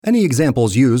Any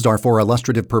examples used are for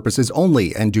illustrative purposes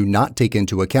only and do not take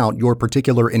into account your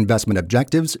particular investment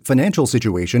objectives, financial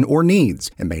situation, or needs,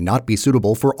 and may not be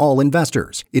suitable for all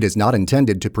investors. It is not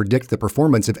intended to predict the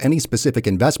performance of any specific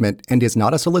investment and is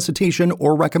not a solicitation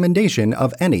or recommendation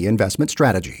of any investment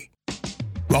strategy.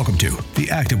 Welcome to the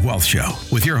Active Wealth Show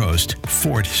with your host,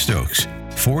 Fort Stokes.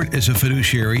 Fort is a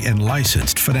fiduciary and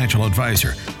licensed financial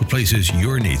advisor who places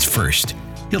your needs first.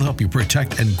 He'll help you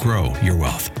protect and grow your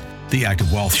wealth. The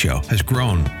Active Wealth Show has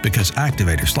grown because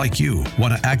activators like you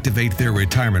want to activate their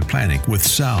retirement planning with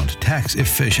sound,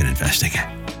 tax-efficient investing.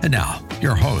 And now,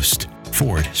 your host,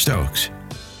 Fort Stokes.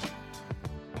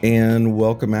 And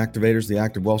welcome, activators, the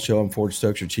Active Wealth Show. I'm Fort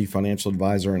Stokes, your chief financial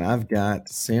advisor, and I've got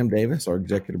Sam Davis, our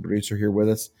executive producer, here with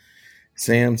us.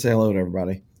 Sam, say hello to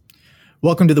everybody.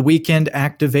 Welcome to the weekend,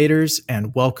 activators,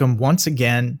 and welcome once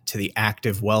again to the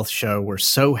Active Wealth Show. We're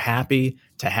so happy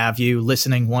to have you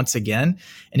listening once again.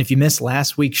 And if you missed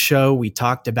last week's show, we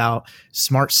talked about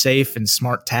smart, safe, and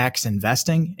smart tax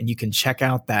investing. And you can check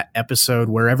out that episode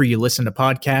wherever you listen to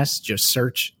podcasts. Just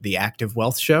search the Active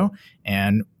Wealth Show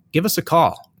and give us a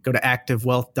call. Go to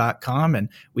activewealth.com. And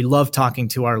we love talking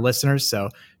to our listeners. So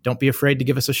don't be afraid to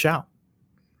give us a shout.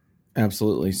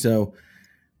 Absolutely. So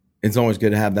it's always good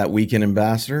to have that weekend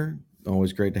ambassador.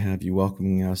 Always great to have you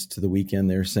welcoming us to the weekend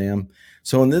there, Sam.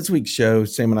 So in this week's show,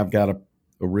 Sam and I've got a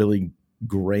really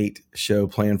great show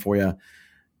planned for you.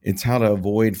 It's how to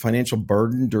avoid financial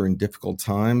burden during difficult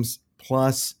times.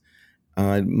 Plus,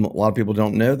 a lot of people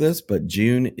don't know this, but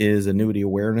June is Annuity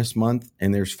Awareness Month,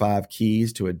 and there's 5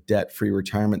 keys to a debt-free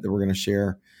retirement that we're going to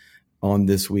share on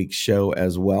this week's show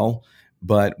as well.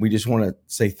 But we just want to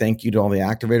say thank you to all the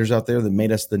activators out there that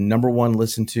made us the number one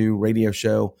listened to radio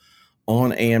show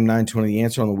on AM 920 The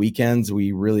Answer on the weekends.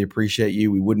 We really appreciate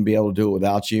you. We wouldn't be able to do it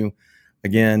without you.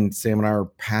 Again, Sam and I are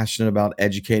passionate about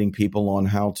educating people on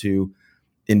how to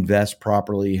invest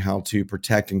properly, how to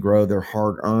protect and grow their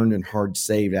hard-earned and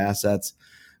hard-saved assets,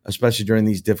 especially during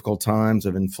these difficult times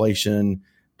of inflation,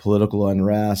 political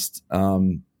unrest,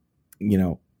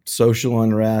 social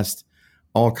unrest,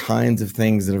 all kinds of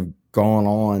things that have gone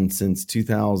on since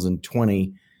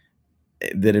 2020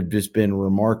 that have just been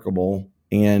remarkable.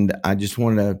 And I just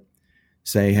wanted to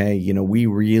say, hey, we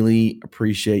really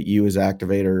appreciate you as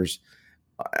activators.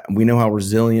 We know how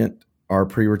resilient our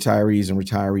pre-retirees and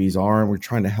retirees are, and we're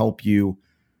trying to help you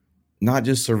not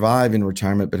just survive in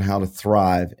retirement, but how to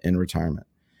thrive in retirement.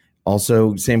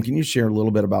 Also, Sam, can you share a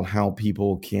little bit about how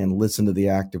people can listen to the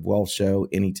Active Wealth Show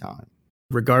anytime?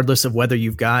 Regardless of whether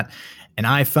you've got an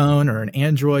iPhone or an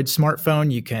Android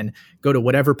smartphone, you can go to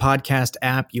whatever podcast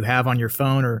app you have on your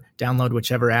phone or download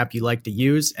whichever app you like to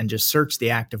use and just search the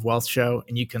Active Wealth Show,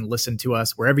 and you can listen to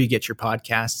us wherever you get your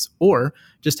podcasts, or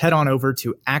just head on over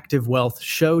to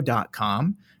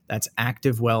activewealthshow.com. That's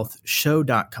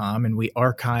activewealthshow.com, and we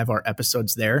archive our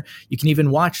episodes there. You can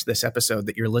even watch this episode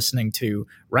that you're listening to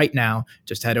right now.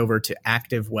 Just head over to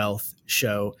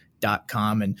activewealthshow.com.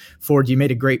 And Ford, you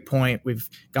made a great point. We've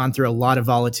gone through a lot of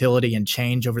volatility and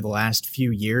change over the last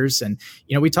few years. And,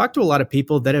 we talked to a lot of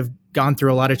people that have gone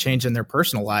through a lot of change in their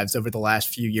personal lives over the last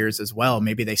few years as well.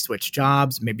 Maybe they switched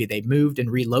jobs. Maybe they moved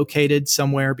and relocated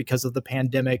somewhere because of the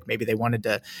pandemic. Maybe they wanted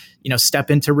to,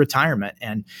 step into retirement.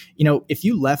 And, if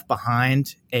you left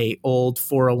behind a old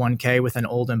 401k with an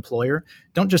old employer,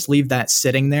 don't just leave that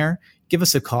sitting there. Give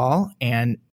us a call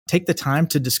and take the time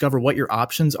to discover what your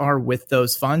options are with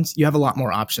those funds. You have a lot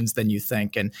more options than you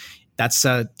think. And that's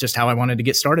just how I wanted to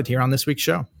get started here on this week's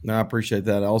show. No, I appreciate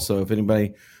that. Also, if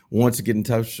anybody wants to get in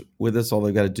touch with us, all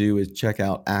they've got to do is check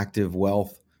out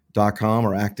activewealth.com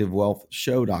or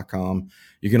activewealthshow.com.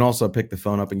 You can also pick the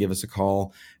phone up and give us a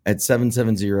call at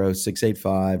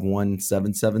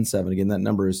 770-685-1777. Again, that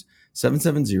number is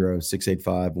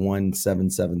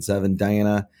 770-685-1777.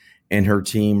 Diana and her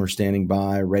team are standing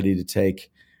by, ready to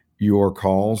take your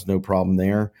calls. No problem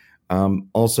there.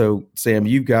 Also, Sam,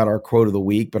 you've got our quote of the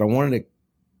week, but I wanted to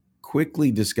quickly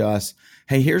discuss,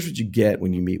 hey, here's what you get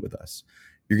when you meet with us.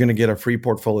 You're going to get a free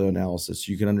portfolio analysis.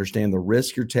 You can understand the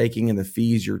risk you're taking and the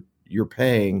fees you're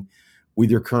paying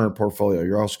with your current portfolio.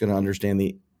 You're also going to understand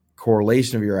the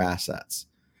correlation of your assets.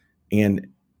 And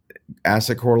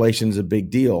asset correlation is a big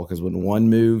deal because when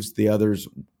one moves, the others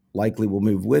likely will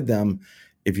move with them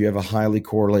if you have a highly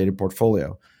correlated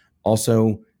portfolio.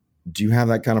 Also, do you have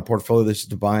that kind of portfolio that's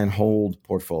just a buy and hold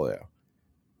portfolio?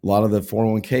 A lot of the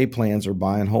 401k plans are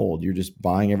buy and hold. You're just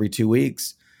buying every 2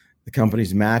 weeks. The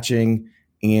company's matching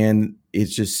and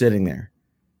it's just sitting there.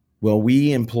 Well,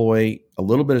 we employ a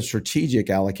little bit of strategic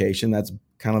allocation. That's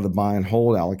kind of the buy and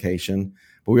hold allocation.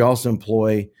 But we also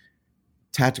employ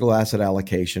tactical asset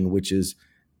allocation, which is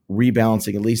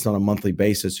rebalancing at least on a monthly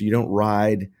basis, so you don't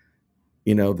ride,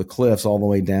 the cliffs all the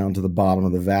way down to the bottom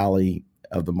of the valley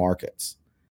of the markets.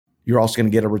 You're also going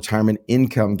to get a retirement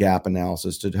income gap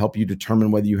analysis to help you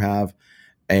determine whether you have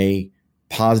a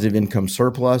positive income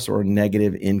surplus or a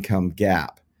negative income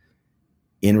gap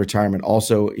in retirement.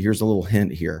 Also, here's a little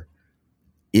hint here.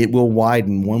 It will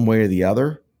widen one way or the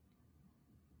other,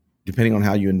 depending on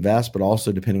how you invest, but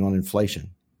also depending on inflation.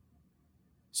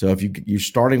 So if you're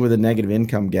starting with a negative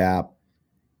income gap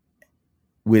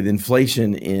with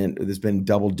inflation that's been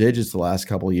double digits the last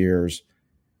couple of years,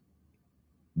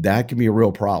 that can be a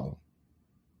real problem,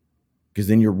 because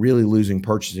then you're really losing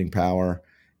purchasing power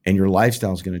and your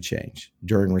lifestyle is going to change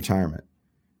during retirement.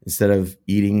 Instead of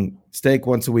eating steak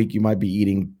once a week, you might be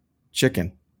eating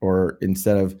chicken, or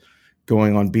instead of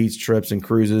going on beach trips and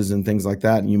cruises and things like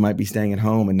that, and you might be staying at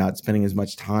home and not spending as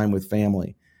much time with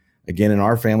family. Again, in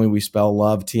our family, we spell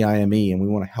love TIME, and we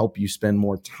want to help you spend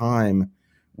more time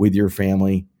with your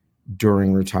family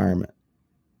during retirement.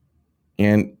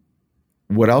 And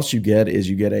what else you get is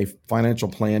you get a financial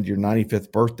plan to your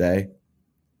 95th birthday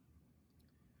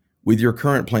with your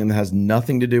current plan that has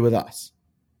nothing to do with us.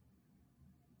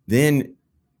 Then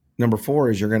number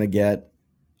 4 is you're going to get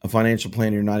a financial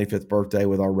plan to your 95th birthday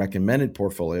with our recommended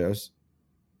portfolios.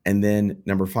 And then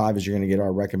number 5 is you're going to get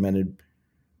our recommended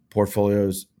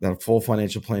portfolios, that a full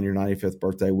financial plan to your 95th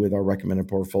birthday with our recommended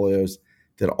portfolios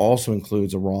that also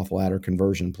includes a Roth ladder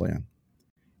conversion plan.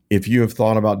 If you have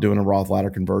thought about doing a Roth ladder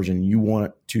conversion, you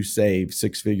want to save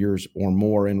 6 figures or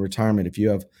more in retirement. If you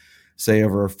have, say,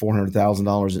 over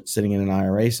 $400,000 sitting in an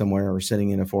IRA somewhere, or sitting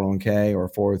in a 401k or a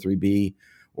 403b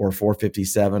or a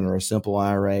 457 or a simple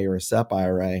IRA or a SEP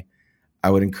IRA, I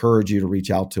would encourage you to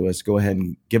reach out to us. Go ahead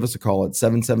and give us a call at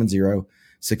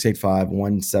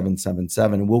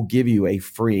 770-685-1777, and we'll give you a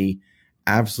free,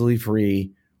 absolutely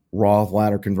free Roth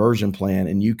ladder conversion plan,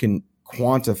 and you can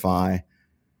quantify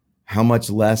how much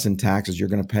less in taxes you're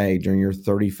going to pay during your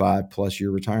 35 plus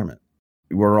year retirement.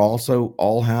 We're also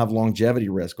all have longevity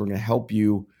risk. We're going to help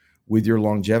you with your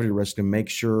longevity risk and make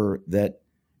sure that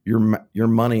your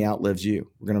money outlives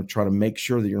you. We're going to try to make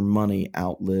sure that your money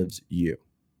outlives you.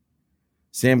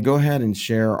 Sam, go ahead and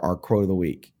share our quote of the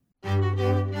week.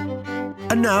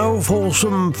 And now for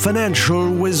some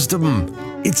financial wisdom.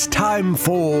 It's time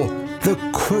for the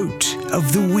quote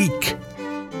of the week.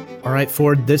 All right,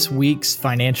 Ford, this week's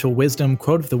financial wisdom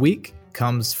quote of the week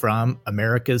comes from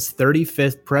America's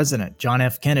 35th president, John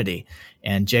F. Kennedy.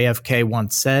 And JFK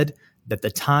once said that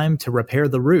the time to repair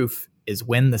the roof is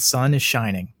when the sun is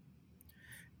shining.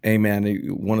 Amen.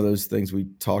 One of those things we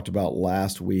talked about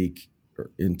last week,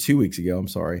 or 2 weeks ago,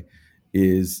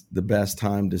 is the best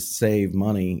time to save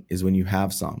money is when you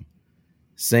have some.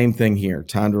 Same thing here.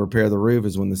 Time to repair the roof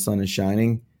is when the sun is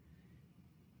shining.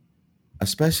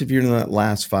 Especially if you're in that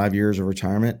last 5 years of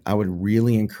retirement, I would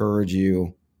really encourage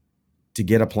you to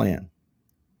get a plan,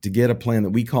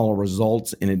 that we call a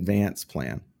results in advance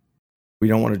plan. We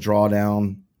don't want to draw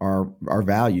down our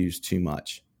values too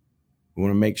much. We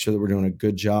want to make sure that we're doing a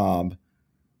good job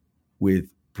with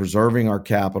preserving our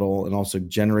capital and also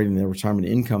generating the retirement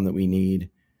income that we need,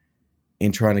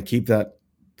 and trying to keep that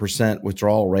percent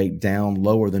withdrawal rate down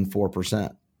lower than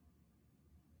 4%.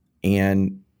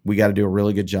 And we got to do a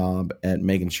really good job at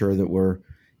making sure that we're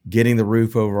getting the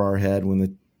roof over our head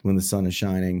when the sun is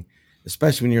shining,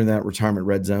 especially when you're in that retirement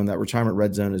red zone. That retirement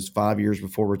red zone is 5 years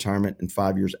before retirement and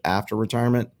 5 years after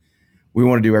retirement. We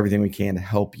want to do everything we can to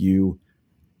help you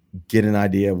get an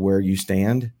idea of where you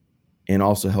stand and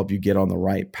also help you get on the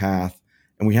right path.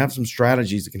 And we have some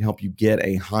strategies that can help you get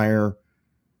a higher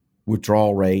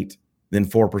withdrawal rate than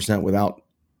 4% without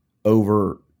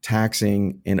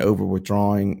overtaxing and over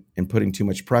withdrawing and putting too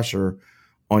much pressure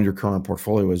on your current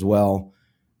portfolio as well.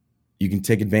 You can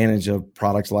take advantage of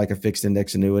products like a fixed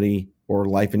index annuity or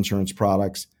life insurance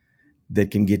products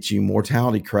that can get you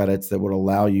mortality credits that would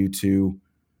allow you to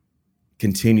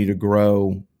continue to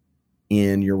grow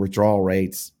in your withdrawal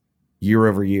rates year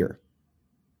over year.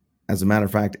 As a matter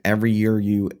of fact, every year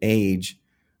you age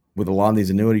with a lot of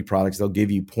these annuity products, they'll give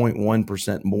you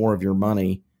 0.1% more of your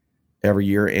money every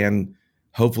year. And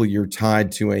hopefully you're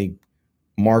tied to a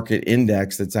market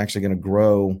index that's actually going to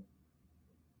grow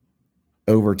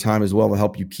over time as well to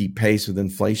help you keep pace with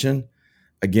inflation.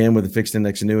 Again, with a fixed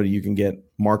index annuity, you can get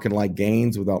market-like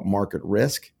gains without market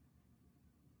risk.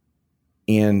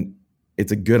 And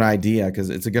it's a good idea because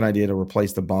it's a good idea to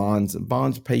replace the bonds.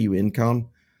 Bonds pay you income.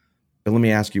 But let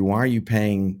me ask you, why are you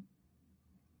paying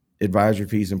advisory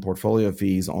fees and portfolio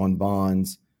fees on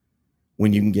bonds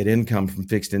when you can get income from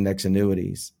fixed index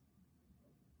annuities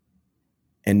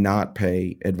and not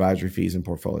pay advisory fees and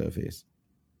portfolio fees?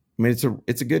 I mean,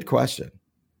 it's a good question.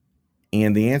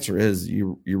 And the answer is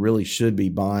you really should be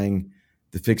buying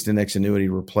the fixed index annuity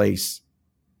to replace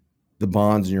the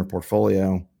bonds in your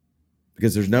portfolio,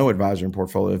 because there's no advisor and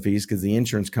portfolio fees, because the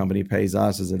insurance company pays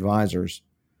us as advisors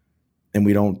and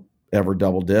we don't ever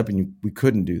double dip. And we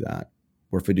couldn't do that.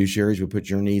 We're fiduciaries. We put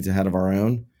your needs ahead of our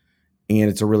own. And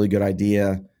it's a really good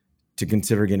idea to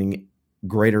consider getting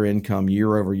greater income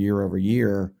year over year over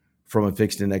year from a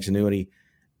fixed index annuity.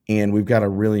 And we've got a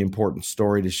really important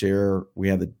story to share. We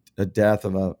had the death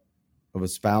of a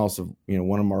spouse of,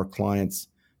 one of our clients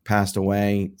passed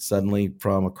away suddenly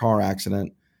from a car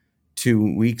accident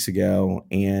 2 weeks ago.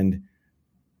 And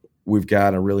we've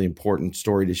got a really important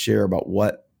story to share about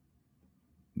what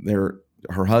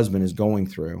her husband is going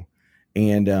through.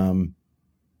 And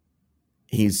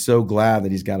he's so glad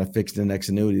that he's got a fixed index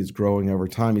annuity that's growing over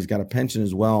time. He's got a pension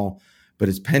as well, but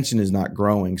his pension is not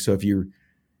growing. So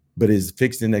but his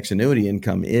fixed index annuity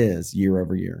income is year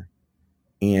over year.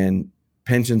 And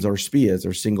pensions are SPIAs,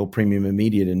 or single premium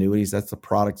immediate annuities. That's the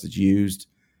product that's used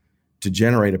to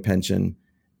generate a pension,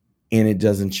 and it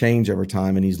doesn't change over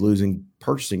time, and he's losing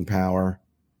purchasing power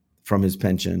from his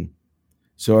pension.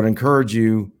 So I'd encourage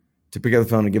you to pick up the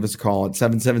phone and give us a call at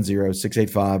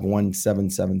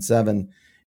 770-685-1777.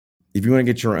 If you want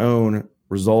to get your own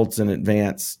results in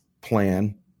advance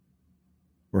plan,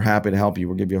 we're happy to help you.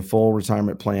 We'll give you a full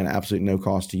retirement plan, absolutely no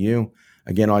cost to you.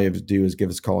 Again, all you have to do is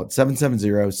give us a call at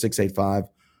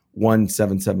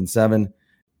 770-685-1777. And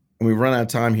we've run out of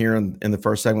time here in the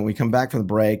first segment. When we come back from the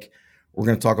break, we're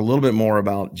going to talk a little bit more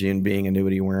about June being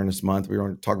Annuity Awareness Month. We're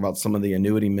going to talk about some of the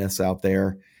annuity myths out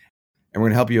there. And we're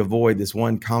going to help you avoid this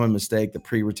one common mistake that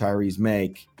pre-retirees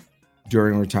make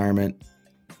during retirement.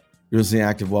 You're listening to the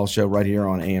Active Wealth Show right here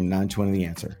on AM 920 The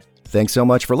Answer. Thanks so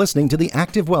much for listening to the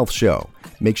Active Wealth Show.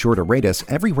 Make sure to rate us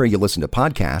everywhere you listen to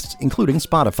podcasts, including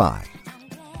Spotify.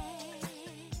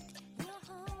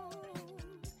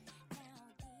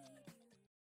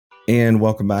 And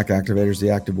welcome back, Activators,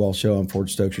 the Active Wealth Show. I'm Ford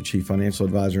Stokes, your Chief Financial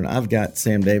Advisor, and I've got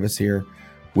Sam Davis here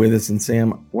with us. And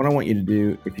Sam, what I want you to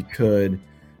do, if you could,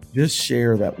 just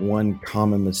share that one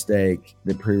common mistake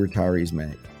that pre-retirees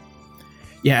make.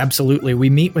 Yeah, absolutely. We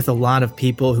meet with a lot of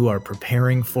people who are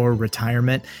preparing for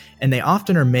retirement, and they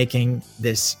often are making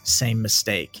this same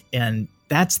mistake. And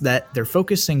that's that they're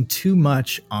focusing too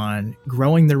much on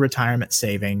growing their retirement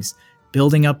savings,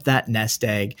 building up that nest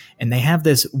egg, and they have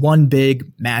this one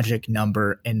big magic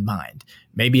number in mind.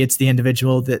 Maybe it's the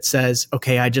individual that says,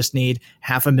 okay, I just need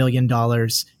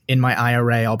 $500,000 in my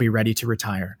IRA, I'll be ready to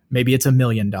retire. Maybe it's $1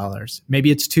 million.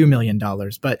 Maybe it's $2 million.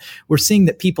 But we're seeing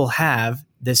that people have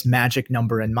this magic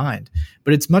number in mind.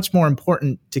 But it's much more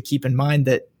important to keep in mind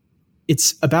that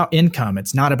it's about income.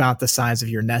 It's not about the size of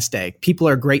your nest egg. People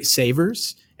are great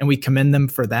savers, and we commend them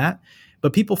for that.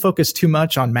 But people focus too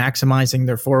much on maximizing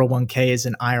their 401ks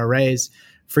and IRAs,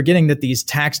 forgetting that these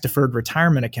tax-deferred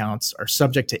retirement accounts are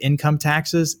subject to income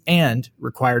taxes and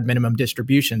required minimum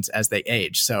distributions as they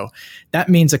age. So that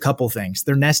means a couple things.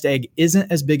 Their nest egg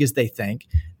isn't as big as they think.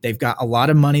 They've got a lot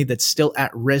of money that's still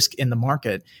at risk in the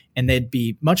market, and they'd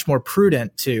be much more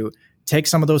prudent to take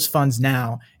some of those funds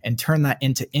now and turn that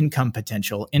into income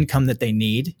potential, income that they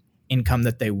need, income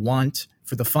that they want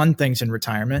for the fun things in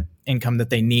retirement, income that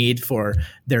they need for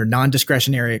their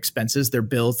non-discretionary expenses, their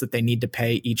bills that they need to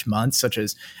pay each month, such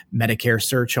as Medicare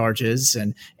surcharges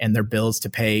and their bills to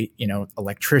pay,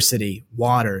 electricity,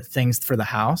 water, things for the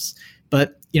house.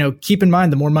 But, keep in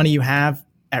mind, the more money you have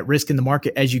at risk in the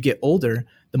market as you get older,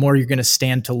 the more you're going to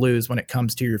stand to lose when it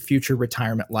comes to your future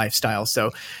retirement lifestyle.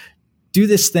 So do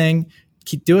this thing,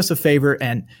 do us a favor,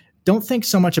 and don't think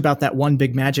so much about that one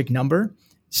big magic number.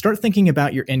 Start thinking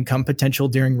about your income potential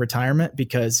during retirement,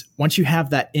 because once you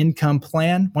have that income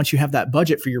plan, once you have that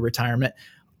budget for your retirement,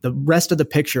 the rest of the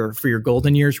picture for your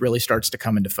golden years really starts to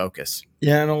come into focus.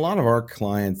 Yeah, and a lot of our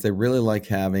clients, they really like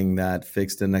having that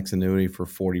fixed index annuity for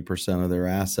 40% of their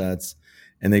assets,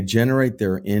 and they generate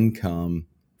their income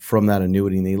from that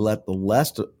annuity, and they let the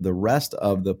rest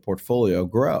of the portfolio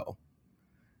grow.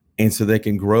 And so they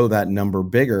can grow that number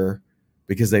bigger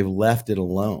because they've left it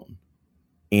alone.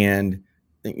 And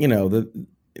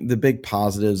the big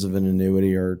positives of an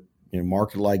annuity are,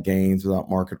 market-like gains without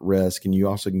market risk. And you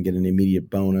also can get an immediate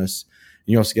bonus.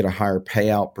 And you also get a higher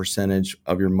payout percentage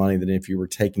of your money than if you were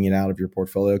taking it out of your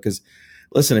portfolio. Because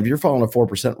listen, if you're following a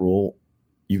 4% rule,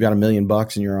 you've got $1 million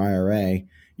in your IRA,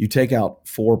 you take out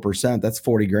 4%, that's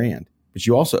 $40,000, but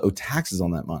you also owe taxes on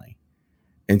that money.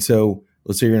 And so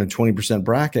let's say you're in a 20%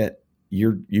 bracket,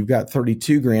 you've got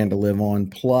 $32,000 to live on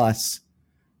plus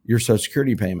your Social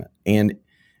Security payment. And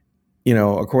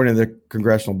according to the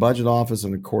Congressional Budget Office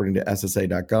and according to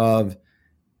SSA.gov,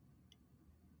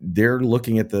 they're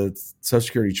looking at the Social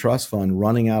Security Trust Fund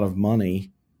running out of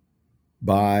money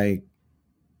by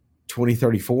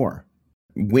 2034.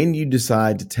 When you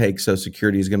decide to take Social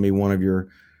Security is going to be one of your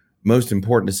most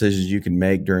important decisions you can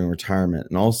make during retirement.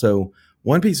 And also,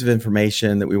 one piece of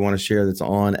information that we want to share that's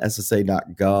on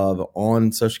SSA.gov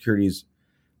on Social Security's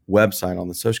website, on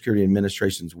the Social Security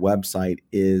Administration's website,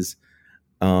 is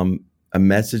a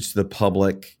message to the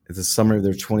public. It's a summary of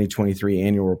their 2023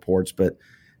 annual reports, but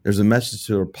there's a message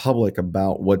to the public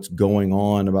about what's going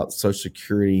on about the Social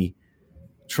Security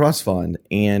Trust Fund.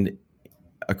 And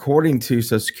according to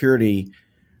Social Security,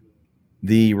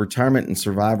 the retirement and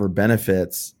survivor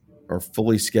benefits are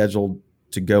fully scheduled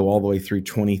to go all the way through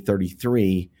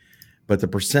 2033, but the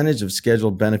percentage of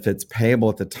scheduled benefits payable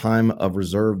at the time of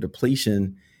reserve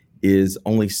depletion is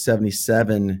only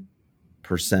 77%.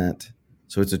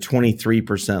 So it's a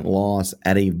 23% loss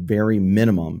at a very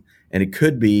minimum. And it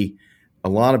could be, a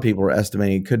lot of people are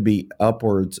estimating it could be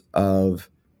upwards of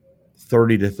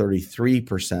 30 to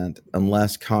 33%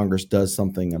 unless Congress does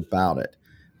something about it.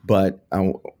 But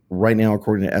right now,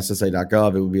 according to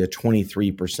SSA.gov, it would be a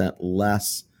 23%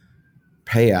 less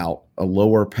payout, a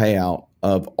lower payout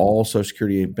of all Social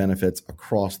Security benefits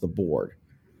across the board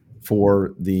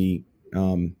for the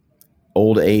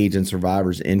old age and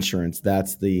survivors insurance.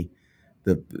 That's the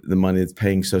money that's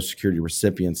paying Social Security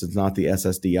recipients. It's not the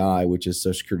SSDI, which is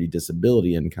Social Security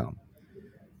disability income.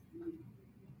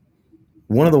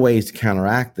 One of the ways to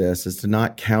counteract this is to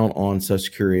not count on Social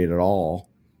Security at all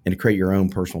and to create your own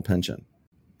personal pension.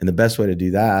 And the best way to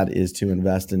do that is to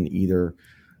invest in either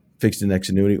fixed index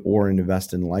annuity or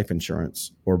invest in life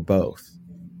insurance, or both.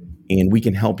 And we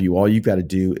can help you. All you've got to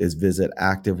do is visit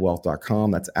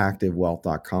activewealth.com. That's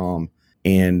activewealth.com.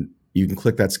 And you can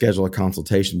click that schedule a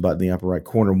consultation button in the upper right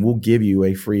corner, and we'll give you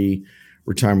a free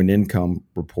retirement income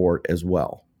report as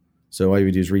well. So all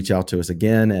you do is reach out to us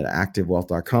again at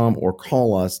activewealth.com or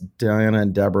call us. Diana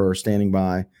and Deborah are standing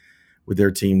by with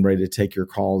their team ready to take your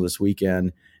call this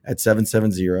weekend at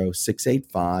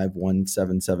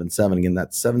 770-685-1777. Again,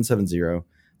 that's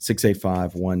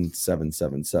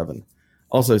 770-685-1777.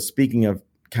 Also, speaking of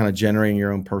kind of generating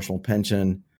your own personal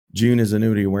pension, June is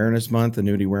Annuity Awareness Month.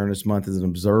 Annuity Awareness Month is an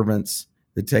observance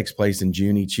that takes place in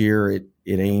June each year. It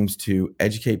aims to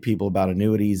educate people about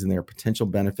annuities and their potential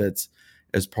benefits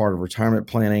as part of retirement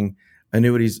planning.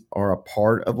 Annuities are a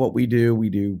part of what we do. We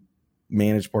do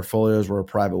manage portfolios. We're a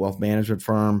private wealth management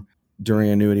firm.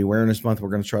 During Annuity Awareness Month, we're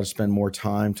going to try to spend more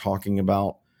time talking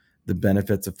about the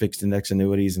benefits of fixed index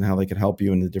annuities and how they can help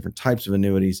you in the different types of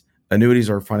annuities. Annuities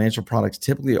are financial products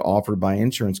typically offered by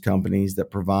insurance companies that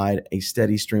provide a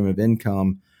steady stream of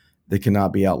income that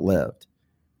cannot be outlived.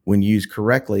 When used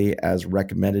correctly, as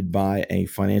recommended by a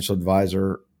financial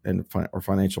advisor or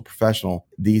financial professional,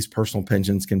 these personal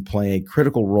pensions can play a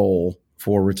critical role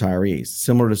for retirees.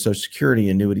 Similar to Social Security,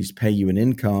 annuities pay you an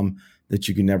income that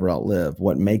you can never outlive.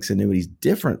 What makes annuities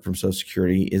different from Social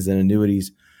Security is that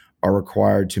annuities are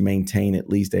required to maintain at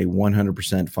least a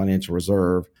 100% financial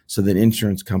reserve so that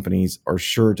insurance companies are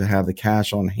sure to have the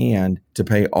cash on hand to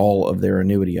pay all of their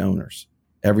annuity owners,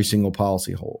 every single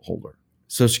policy holder.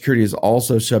 Social Security is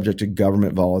also subject to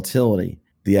government volatility.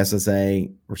 The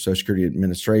SSA, or Social Security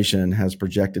Administration, has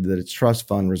projected that its trust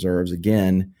fund reserves,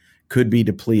 again, could be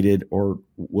depleted or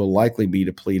will likely be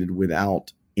depleted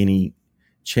without any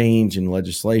change in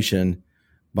legislation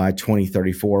by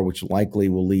 2034, which likely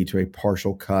will lead to a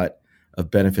partial cut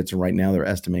of benefits. And right now they're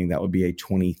estimating that would be a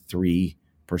 23%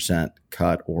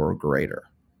 cut or greater.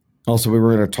 Also, we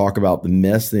were going to talk about the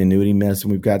myths, the annuity myths,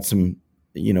 and we've got some,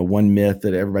 one myth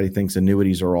that everybody thinks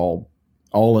annuities are all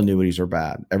annuities are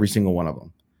bad, every single one of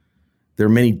them. There are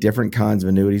many different kinds of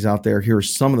annuities out there. Here are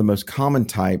some of the most common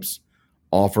types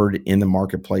offered in the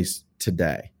marketplace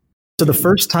today. So the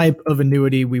first type of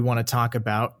annuity we want to talk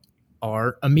about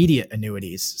are immediate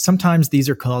annuities. Sometimes these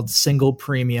are called single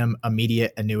premium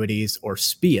immediate annuities, or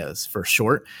SPIAs for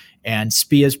short. And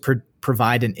SPIAs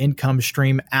provide an income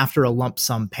stream after a lump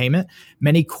sum payment.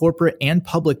 Many corporate and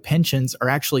public pensions are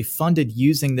actually funded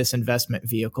using this investment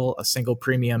vehicle, a single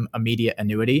premium immediate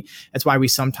annuity. That's why we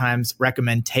sometimes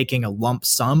recommend taking a lump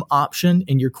sum option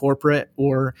in your corporate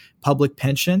or public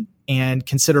pension and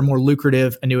consider more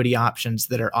lucrative annuity options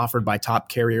that are offered by top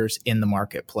carriers in the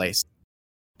marketplace.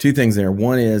 Two things there.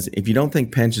 One is, if you don't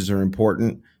think pensions are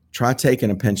important, try taking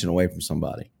a pension away from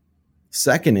somebody.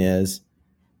 Second is,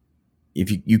 if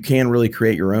you can really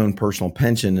create your own personal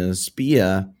pension, and a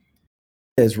SPIA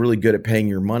is really good at paying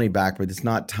your money back, but it's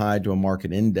not tied to a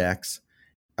market index.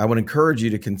 I would encourage you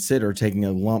to consider taking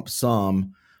a lump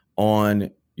sum on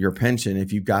your pension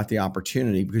if you've got the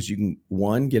opportunity, because you can,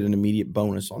 one, get an immediate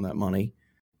bonus on that money.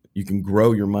 You can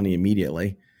grow your money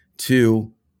immediately.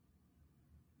 Two,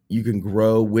 you can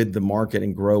grow with the market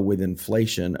and grow with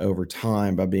inflation over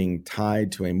time by being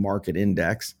tied to a market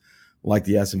index like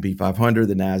the S&P 500,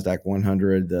 the NASDAQ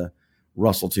 100, the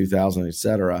Russell 2000, et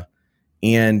cetera.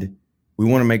 And we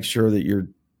want to make sure that you're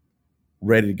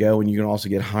ready to go, and you can also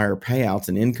get higher payouts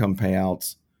and income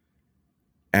payouts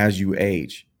as you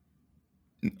age.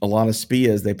 A lot of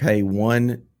SPIAs, they pay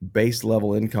one base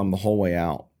level income the whole way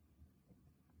out,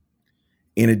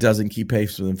 and it doesn't keep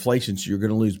pace with inflation, so you're going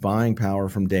to lose buying power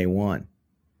from day one.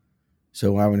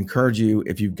 So I would encourage you,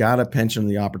 if you've got a pension,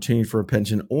 the opportunity for a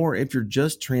pension, or if you're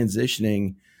just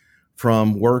transitioning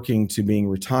from working to being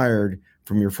retired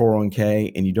from your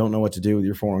 401k and you don't know what to do with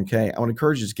your 401k, I would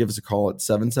encourage you to give us a call at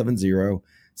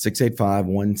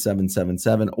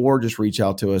 770-685-1777, or just reach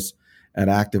out to us at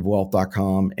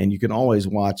activewealth.com. And you can always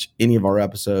watch any of our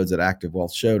episodes at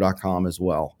activewealthshow.com as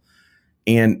well.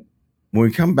 And when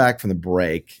we come back from the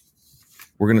break,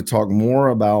 we're going to talk more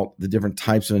about the different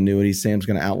types of annuities. Sam's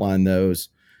going to outline those.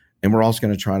 And we're also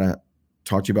going to try to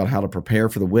talk to you about how to prepare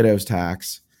for the widow's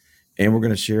tax. And we're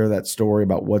going to share that story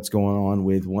about what's going on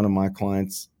with one of my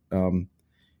clients.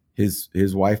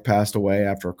 His wife passed away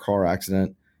after a car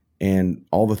accident, and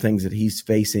all the things that he's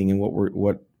facing and what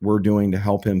we're doing to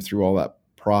help him through all that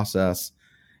process.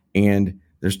 And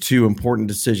there's two important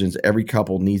decisions every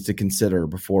couple needs to consider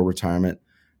before retirement.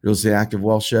 You'll see the Active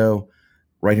Wealth Show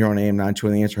right here on AM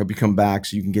 920 The Answer. Hope you come back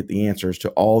so you can get the answers to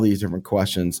all these different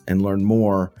questions and learn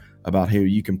more about how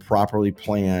you can properly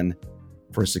plan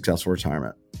for a successful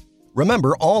retirement.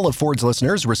 Remember, all of Ford's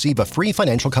listeners receive a free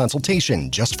financial consultation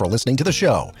just for listening to the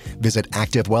show. Visit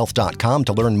ActiveWealth.com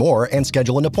to learn more and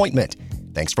schedule an appointment.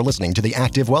 Thanks for listening to The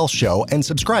Active Wealth Show and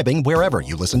subscribing wherever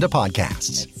you listen to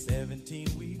podcasts.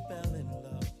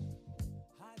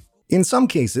 In some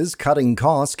cases, cutting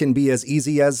costs can be as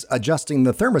easy as adjusting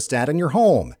the thermostat in your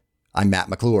home. I'm Matt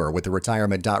McClure with the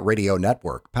Retirement.Radio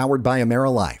Network, powered by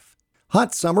AmeriLife.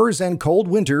 Hot summers and cold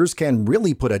winters can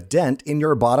really put a dent in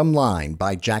your bottom line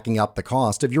by jacking up the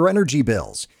cost of your energy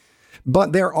bills.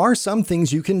 But there are some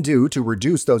things you can do to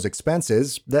reduce those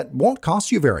expenses that won't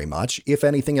cost you very much, if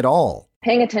anything at all.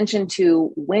 Paying attention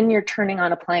to when you're turning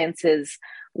on appliances,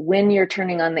 when you're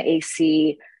turning on the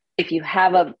AC. If you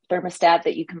have a thermostat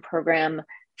that you can program,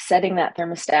 setting that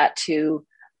thermostat to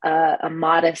a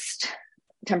modest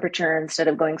temperature instead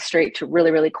of going straight to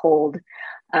really, really cold.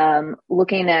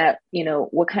 Looking at,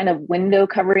 what kind of window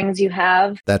coverings you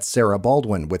have. That's Sarah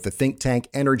Baldwin with the think tank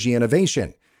Energy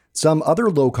Innovation. Some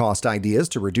other low-cost ideas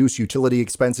to reduce utility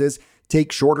expenses: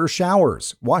 take shorter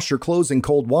showers, wash your clothes in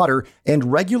cold water,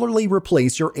 and regularly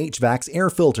replace your HVAC's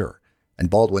air filter. And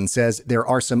Baldwin says there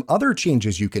are some other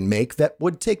changes you can make that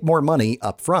would take more money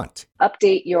up front.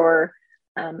 Update your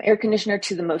air conditioner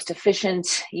to the most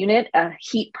efficient unit. A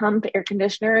heat pump air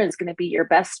conditioner is going to be your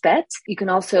best bet. You can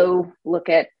also look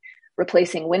at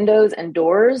replacing windows and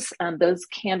doors. Those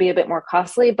can be a bit more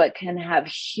costly, but can have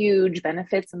huge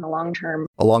benefits in the long term.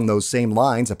 Along those same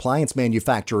lines, appliance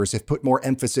manufacturers have put more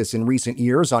emphasis in recent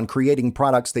years on creating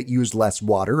products that use less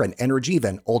water and energy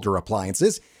than older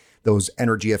appliances. Those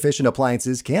energy-efficient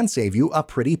appliances can save you a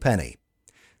pretty penny.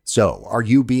 So, are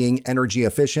you being energy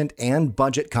efficient and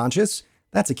budget conscious?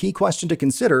 That's a key question to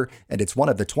consider, and it's one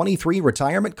of the 23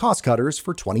 retirement cost cutters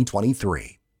for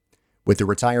 2023. With the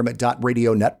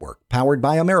Retirement.Radio Network, powered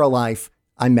by AmeriLife,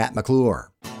 I'm Matt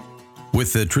McClure.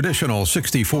 With the traditional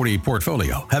 60-40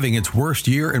 portfolio having its worst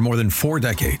year in more than 4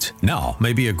 decades, now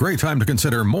may be a great time to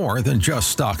consider more than just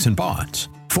stocks and bonds.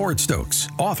 Ford Stokes,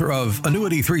 author of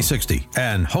Annuity 360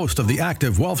 and host of the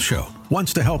Active Wealth Show,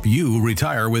 wants to help you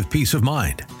retire with peace of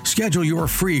mind. Schedule your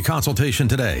free consultation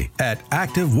today at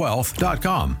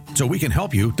activewealth.com so we can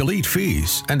help you delete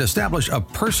fees and establish a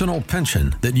personal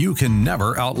pension that you can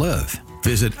never outlive.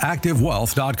 Visit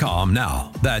activewealth.com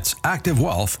now. That's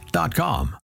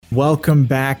activewealth.com. Welcome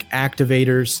back,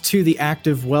 activators, to the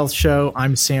Active Wealth Show.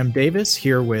 I'm Sam Davis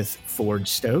here with Ford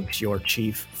Stokes, your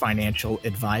chief financial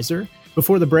advisor.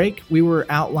 Before the break, we were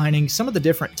outlining some of the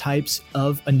different types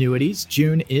of annuities.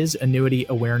 June is Annuity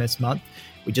Awareness Month.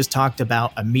 We just talked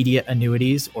about immediate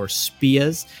annuities, or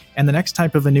SPIAs. And the next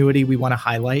type of annuity we want to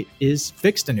highlight is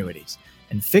fixed annuities.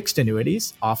 And fixed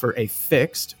annuities offer a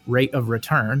fixed rate of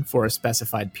return for a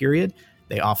specified period.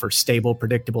 They offer stable,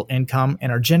 predictable income and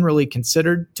are generally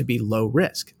considered to be low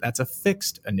risk. That's a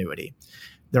fixed annuity.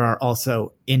 There are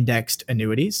also indexed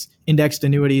annuities. Indexed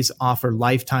annuities offer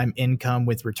lifetime income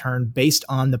with return based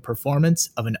on the performance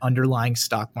of an underlying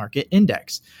stock market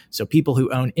index. So people who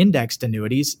own indexed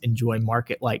annuities enjoy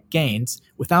market-like gains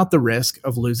without the risk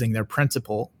of losing their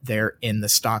principal there in the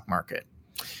stock market.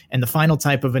 And the final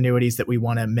type of annuities that we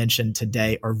want to mention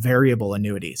today are variable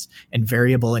annuities. And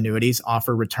variable annuities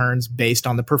offer returns based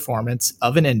on the performance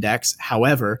of an index.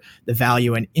 However, the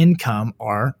value and income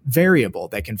are variable.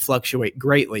 They can fluctuate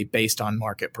greatly based on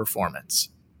market performance.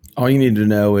 All you need to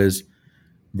know is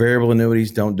variable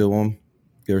annuities, don't do them.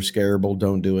 They're scarable,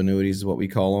 don't do annuities is what we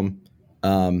call them.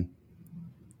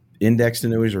 Indexed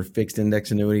annuities or fixed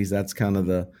index annuities, that's kind of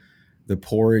the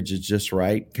porridge is just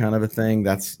right kind of a thing.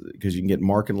 That's because you can get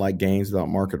market-like gains without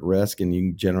market risk, and you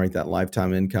can generate that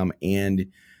lifetime income, and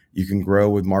you can grow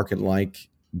with market-like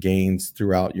gains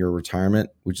throughout your retirement,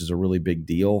 which is a really big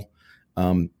deal.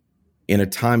 In a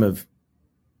time of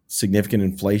significant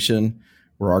inflation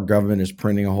where our government is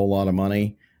printing a whole lot of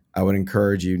money, I would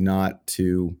encourage you not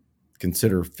to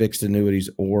consider fixed annuities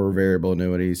or variable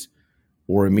annuities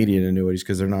or immediate annuities,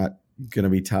 because they're not going to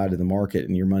be tied to the market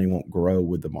and your money won't grow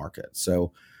with the market.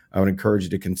 So I would encourage you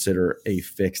to consider a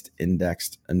fixed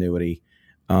indexed annuity.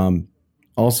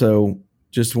 Also,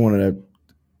 just wanted to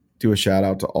do a shout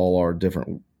out to all our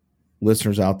different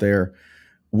listeners out there.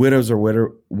 Widows or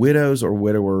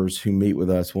widowers who meet with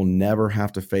us will never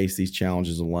have to face these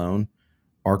challenges alone.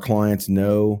 Our clients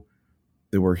know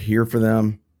that we're here for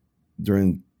them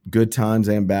during good times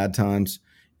and bad times.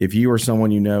 If you or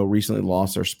someone you know recently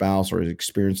lost their spouse or is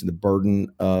experiencing the burden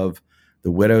of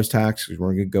the widow's tax, because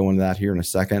we're going to go into that here in a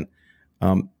second,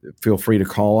 feel free to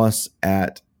call us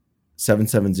at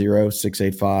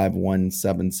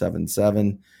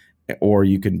 770-685-1777, or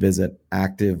you can visit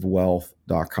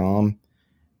activewealth.com,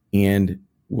 and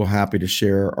we're happy to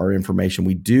share our information.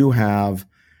 We do have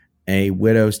a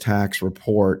widow's tax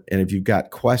report, and if you've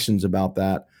got questions about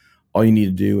that, all you need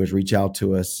to do is reach out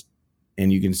to us, and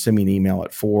you can send me an email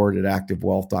at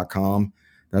forward@activewealth.com.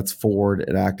 That's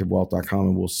forward@activewealth.com,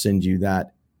 and we'll send you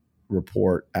that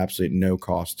report absolutely no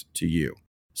cost to you.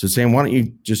 So Sam, why don't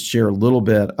you just share a little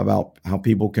bit about how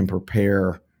people can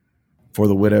prepare for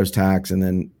the widow's tax, and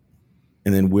then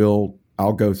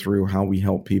I'll go through how we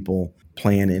help people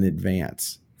plan in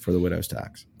advance for the widow's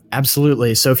tax.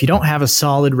 Absolutely. So if you don't have a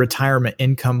solid retirement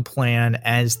income plan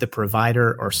as the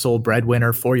provider or sole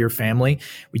breadwinner for your family,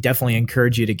 we definitely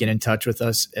encourage you to get in touch with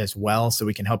us as well, so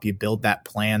we can help you build that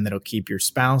plan that'll keep your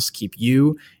spouse, keep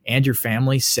you and your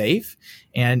family safe.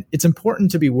 And it's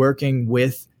important to be working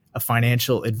with a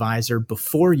financial advisor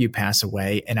before you pass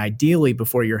away, and ideally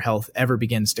before your health ever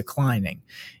begins declining.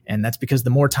 And that's because the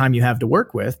more time you have to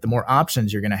work with, the more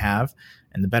options you're going to have,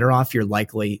 and the better off you're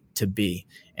likely to be.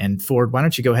 And Ford, why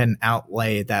don't you go ahead and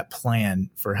outlay that plan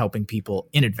for helping people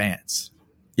in advance?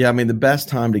 Yeah, I mean, the best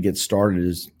time to get started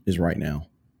is right now.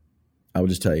 I will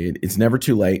just tell you, it's never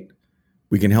too late.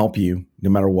 We can help you no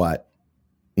matter what.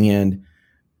 And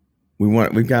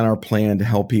we've got our plan to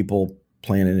help people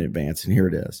plan in advance, and here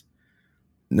it is.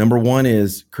 Number one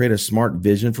is create a smart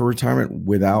vision for retirement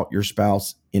without your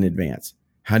spouse in advance.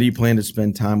 How do you plan to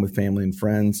spend time with family and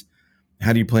friends?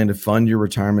 How do you plan to fund your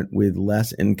retirement with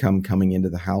less income coming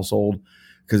into the household?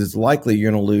 Because it's likely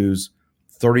you're going to lose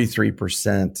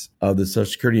 33% of the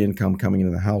Social Security income coming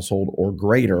into the household or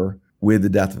greater with the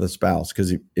death of a spouse.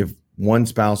 Because if one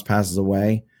spouse passes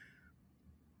away,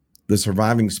 the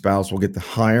surviving spouse will get the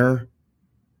higher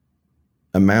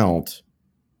amount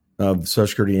of Social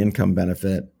Security income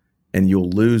benefit, and you'll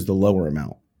lose the lower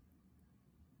amount.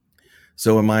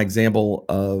 So in my example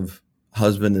of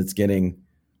husband that's getting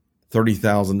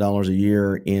 $30,000 a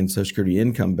year in Social Security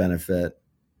income benefit,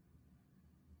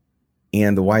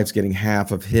 and the wife's getting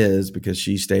half of his because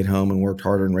she stayed home and worked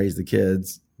harder and raised the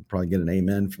kids. You'll probably get an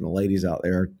amen from the ladies out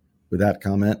there with that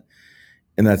comment.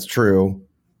 And that's true.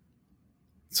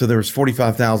 So there was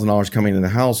 $45,000 coming into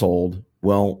the household.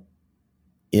 Well,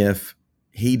 if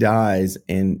he dies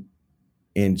and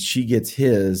she gets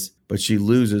his, but she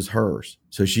loses hers.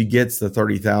 So she gets the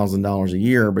 $30,000 a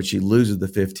year, but she loses the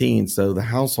 15. So the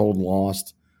household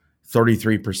lost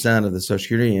 33% of the Social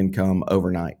Security income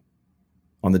overnight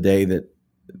on the day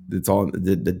that's on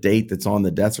the date that's on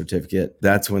the death certificate.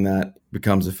 That's when that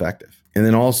becomes effective. And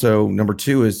then also number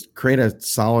two is create a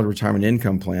solid retirement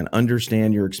income plan.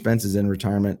 Understand your expenses in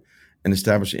retirement and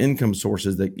establish income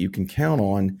sources that you can count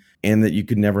on and that you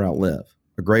could never outlive.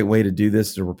 A great way to do this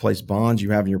is to replace bonds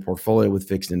you have in your portfolio with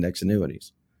fixed index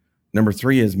annuities. Number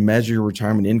three is measure your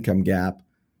retirement income gap,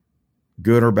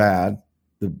 good or bad.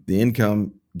 The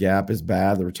income gap is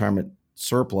bad. The retirement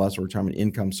surplus or retirement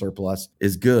income surplus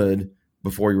is good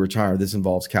before you retire. This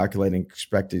involves calculating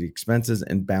expected expenses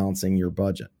and balancing your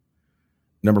budget.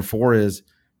 Number four is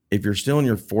if you're still in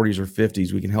your 40s or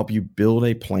 50s, we can help you build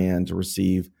a plan to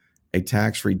receive a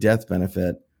tax-free death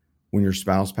benefit when your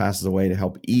spouse passes away to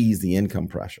help ease the income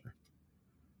pressure.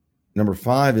 Number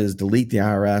five is delete the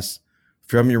IRS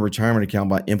from your retirement account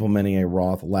by implementing a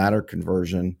Roth ladder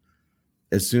conversion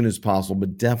as soon as possible,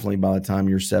 but definitely by the time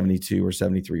you're 72 or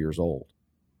 73 years old.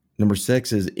 Number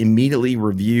 6 is immediately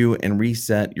review and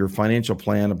reset your financial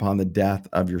plan upon the death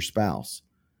of your spouse.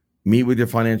 Meet with your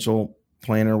financial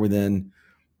planner within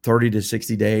 30 to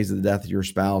 60 days of the death of your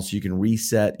spouse. You can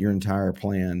reset your entire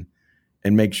plan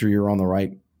and make sure you're on the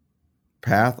right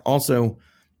path. Also,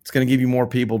 it's going to give you more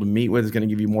people to meet with. It's going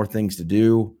to give you more things to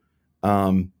do.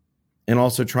 And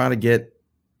also try to get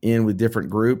in with different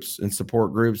groups and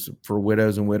support groups for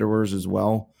widows and widowers as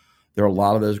well. There are a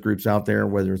lot of those groups out there,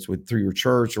 whether it's through your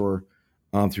church or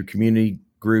through community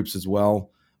groups as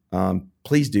well.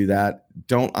 Please do that.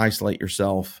 Don't isolate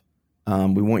yourself.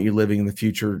 We want you living in the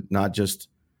future, not just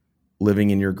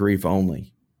living in your grief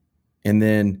only. And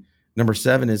then number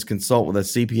 7 is consult with a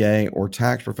CPA or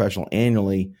tax professional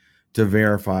annually to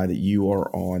verify that you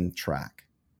are on track.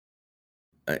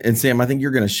 And Sam, I think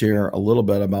you're going to share a little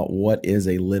bit about what is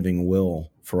a living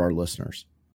will for our listeners.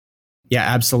 Yeah,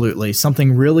 absolutely.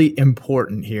 Something really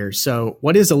important here. So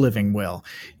what is a living will?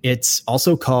 It's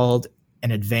also called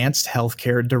an advanced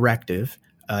healthcare directive.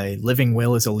 A living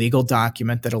will is a legal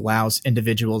document that allows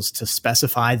individuals to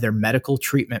specify their medical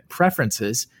treatment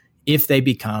preferences if they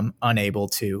become unable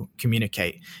to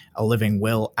communicate. A living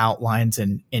will outlines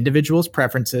an individual's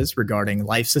preferences regarding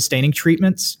life-sustaining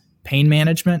treatments, pain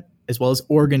management, as well as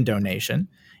organ donation.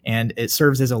 And it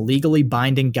serves as a legally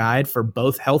binding guide for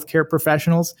both healthcare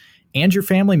professionals and your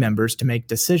family members to make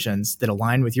decisions that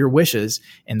align with your wishes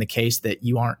in the case that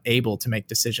you aren't able to make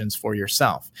decisions for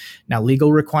yourself. Now,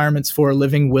 legal requirements for a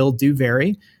living will do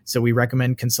vary, so we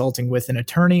recommend consulting with an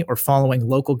attorney or following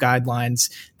local guidelines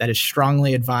that is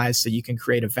strongly advised so you can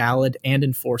create a valid and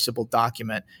enforceable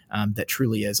document that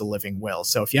truly is a living will.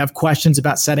 So if you have questions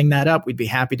about setting that up, we'd be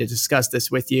happy to discuss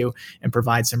this with you and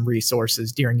provide some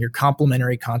resources during your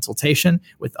complimentary consultation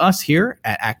with us here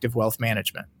at Active Wealth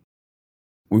Management.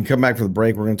 When we come back from the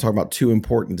break, we're going to talk about 2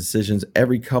 important decisions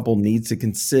every couple needs to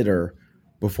consider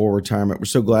before retirement. We're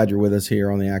so glad you're with us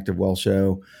here on the Active Wealth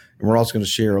Show. And we're also going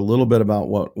to share a little bit about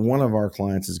what one of our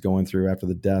clients is going through after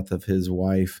the death of his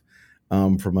wife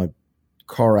from a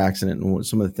car accident, and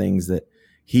some of the things that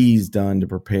he's done to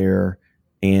prepare,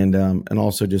 and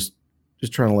also just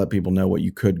trying to let people know what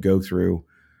you could go through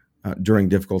during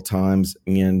difficult times.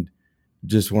 And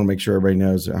just want to make sure everybody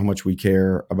knows how much we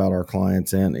care about our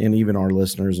clients and even our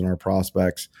listeners and our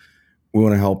prospects. We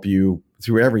want to help you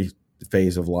through every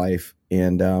phase of life.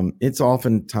 And it's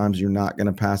oftentimes you're not going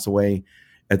to pass away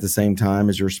at the same time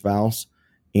as your spouse.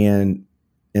 And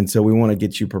so we want to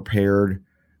get you prepared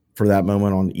for that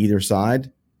moment on either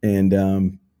side,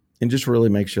 and just really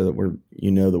make sure that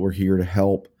we're here to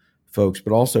help folks,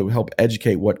 but also help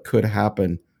educate what could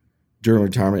happen during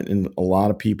retirement. And a lot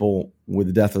of people with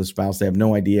the death of the spouse, they have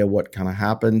no idea what kind of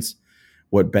happens,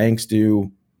 what banks do,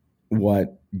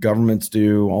 what governments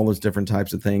do, all those different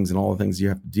types of things and all the things you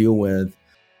have to deal with.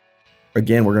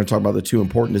 Again, we're going to talk about the 2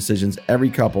 important decisions every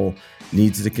couple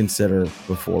needs to consider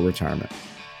before retirement.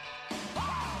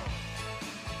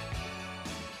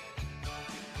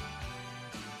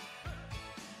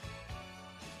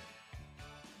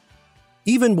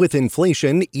 Even with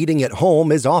inflation, eating at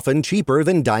home is often cheaper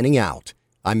than dining out.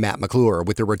 I'm Matt McClure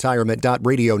with the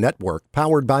Retirement.Radio Network,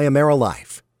 powered by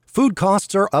AmeriLife. Food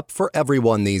costs are up for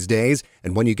everyone these days,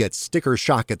 and when you get sticker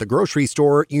shock at the grocery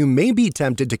store, you may be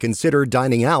tempted to consider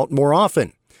dining out more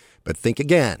often. But think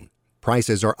again.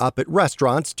 Prices are up at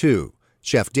restaurants, too.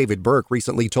 Chef David Burke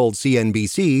recently told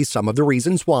CNBC some of the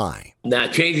reasons why. Now,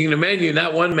 changing the menu,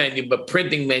 not one menu, but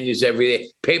printing menus every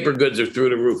day. Paper goods are through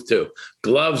the roof, too.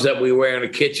 Gloves that we wear in the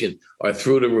kitchen are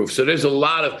through the roof. So there's a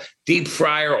lot of deep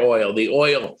fryer oil, the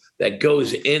oil that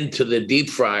goes into the deep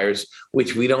fryers,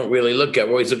 which we don't really look at.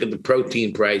 We always look at the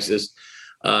protein prices.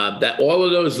 That all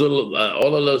of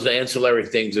those ancillary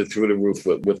things are through the roof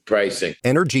with pricing.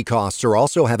 Energy costs are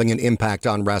also having an impact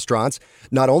on restaurants.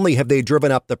 Not only have they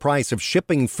driven up the price of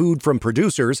shipping food from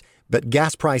producers, but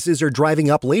gas prices are driving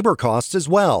up labor costs as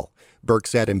well. Burke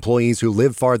said employees who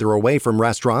live farther away from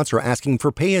restaurants are asking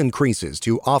for pay increases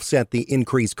to offset the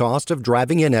increased cost of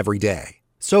driving in every day.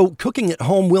 So cooking at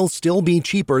home will still be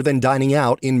cheaper than dining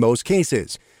out in most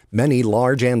cases. Many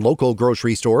large and local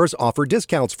grocery stores offer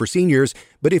discounts for seniors,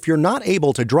 but if you're not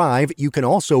able to drive, you can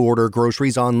also order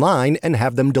groceries online and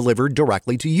have them delivered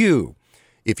directly to you.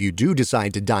 If you do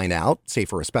decide to dine out, say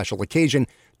for a special occasion,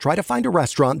 try to find a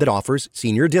restaurant that offers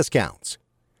senior discounts.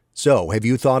 So, have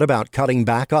you thought about cutting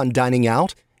back on dining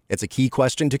out? It's a key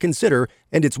question to consider,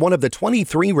 and it's one of the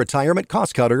 23 retirement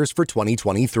cost cutters for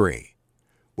 2023.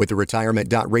 With the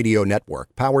Retirement.Radio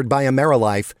Network, powered by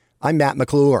AmeriLife, I'm Matt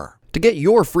McClure. To get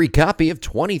your free copy of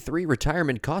 23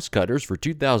 Retirement Cost Cutters for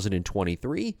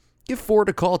 2023, give Ford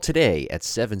a call today at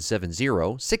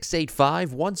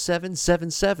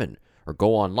 770-685-1777 or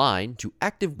go online to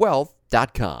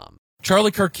activewealth.com.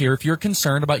 Charlie Kirk here. If you're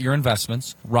concerned about your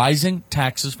investments, rising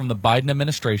taxes from the Biden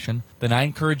administration, then I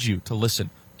encourage you to listen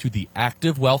to the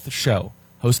Active Wealth Show,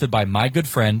 hosted by my good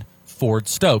friend, Ford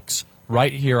Stokes,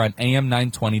 right here on AM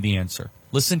 920 The Answer.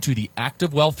 Listen to the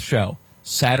Active Wealth Show,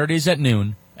 Saturdays at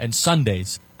noon and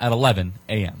Sundays at 11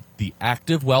 a.m. The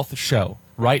Active Wealth Show,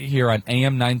 right here on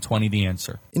AM 920 The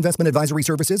Answer. Investment advisory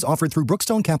services offered through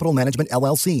Brookstone Capital Management,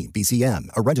 LLC, BCM,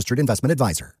 a registered investment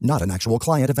advisor, not an actual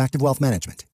client of Active Wealth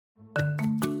Management.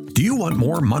 Do you want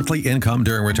more monthly income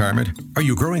during retirement? Are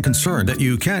you growing concerned that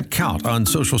you can't count on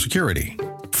Social Security?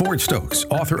 Ford Stokes,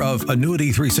 author of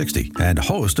Annuity 360 and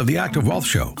host of the Active Wealth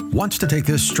Show, wants to take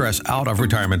this stress out of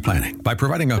retirement planning by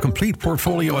providing a complete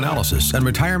portfolio analysis and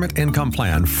retirement income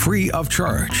plan free of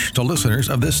charge to listeners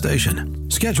of this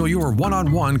station. Schedule your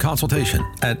one-on-one consultation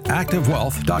at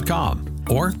activewealth.com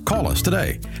or call us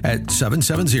today at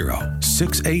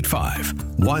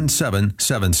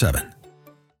 770-685-1777.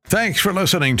 Thanks for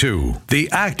listening to The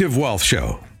Active Wealth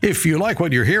Show. If you like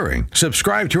what you're hearing,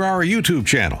 subscribe to our YouTube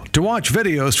channel to watch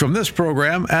videos from this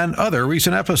program and other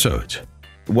recent episodes.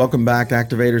 Welcome back,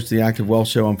 Activators, to the Active Wealth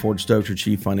Show. I'm Ford Stokes, your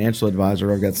Chief Financial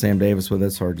Advisor. I've got Sam Davis with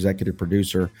us, our Executive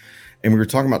Producer. And we were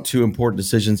talking about two important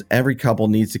decisions every couple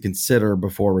needs to consider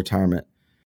before retirement.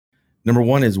 Number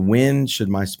one is, when should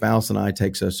my spouse and I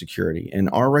take Social Security? And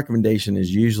our recommendation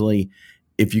is usually,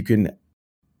 if you can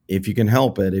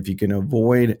help it, if you can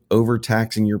avoid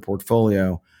overtaxing your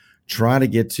portfolio, try to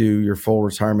get to your full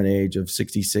retirement age of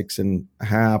 66 and a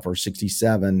half or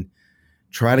 67.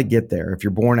 Try to get there. If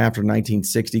you're born after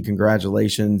 1960,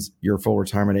 congratulations, your full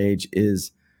retirement age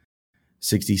is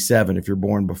 67. If you're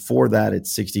born before that,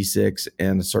 it's 66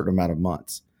 and a certain amount of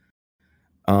months.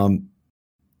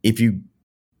 If you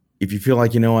feel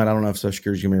like, you know what, I don't know if Social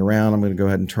Security is going to be around, I'm going to go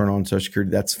ahead and turn on Social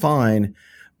Security, that's fine.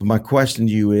 But my question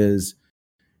to you is,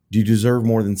 do you deserve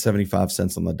more than 75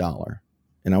 cents on the dollar?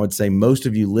 And I would say most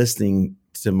of you listening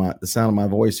to the sound of my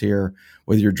voice here,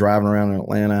 whether you're driving around in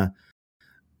Atlanta,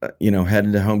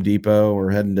 heading to Home Depot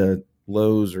or heading to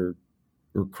Lowe's or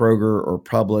Kroger or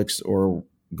Publix, or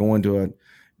going to a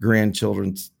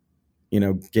grandchildren's,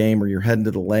 game, or you're heading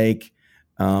to the lake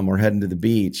or heading to the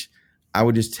beach, I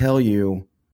would just tell you,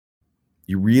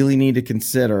 you really need to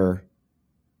consider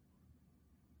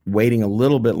waiting a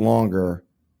little bit longer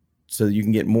so that you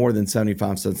can get more than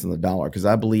 75 cents on the dollar. Because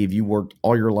I believe you worked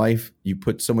all your life, you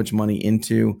put so much money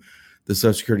into the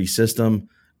Social Security system.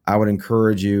 I would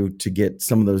encourage you to get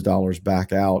some of those dollars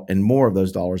back out and more of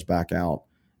those dollars back out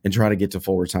and try to get to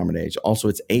full retirement age. Also,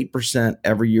 it's 8%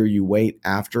 every year you wait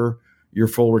after your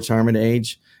full retirement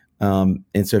age. And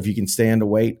so if you can stand to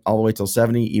wait all the way till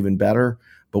 70, even better.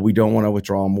 But we don't want to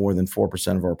withdraw more than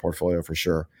 4% of our portfolio for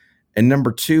sure. And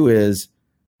number two is,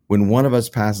 when one of us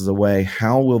passes away,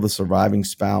 how will the surviving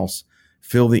spouse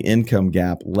fill the income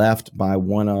gap left by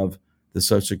one of the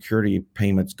Social Security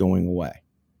payments going away?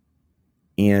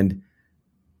 And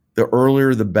the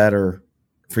earlier, the better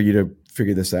for you to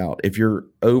figure this out. If you're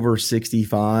over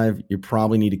 65, you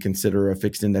probably need to consider a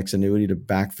fixed index annuity to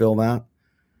backfill that.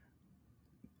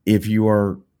 If you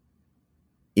are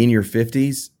in your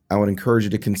 50s, I would encourage you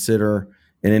to consider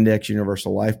an index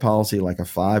universal life policy like a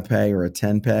 5-pay or a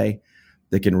 10-pay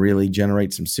that can really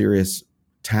generate some serious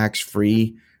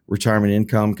tax-free retirement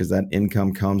income, because that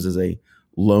income comes as a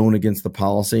loan against the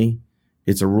policy.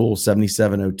 It's a Rule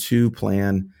 7702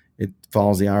 plan. It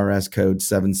follows the IRS code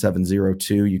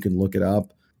 7702. You can look it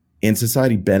up. And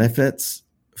society benefits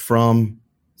from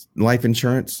life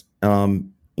insurance.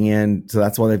 And so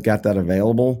that's why they've got that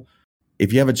available.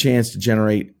 If you have a chance to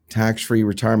generate tax-free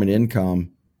retirement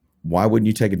income, why wouldn't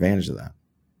you take advantage of that?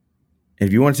 And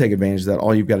if you want to take advantage of that,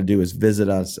 all you've got to do is visit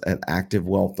us at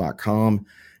activewealth.com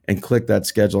and click that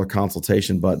schedule a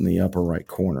consultation button in the upper right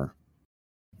corner.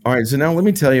 All right, so now let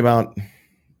me tell you about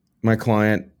my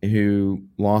client who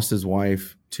lost his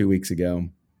wife 2 weeks ago.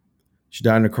 She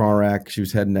died in a car wreck. She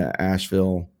was heading to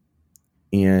Asheville,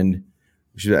 and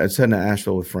she was heading to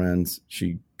Asheville with friends.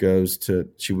 She went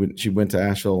to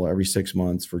Asheville every 6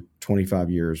 months for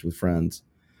 25 years with friends.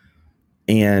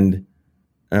 And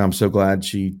I'm so glad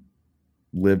she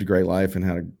lived a great life and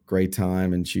had a great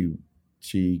time. And she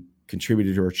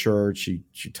contributed to her church.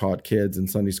 She taught kids in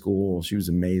Sunday school. She was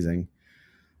amazing.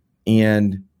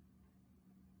 And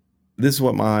this is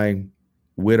what my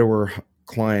widower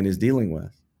client is dealing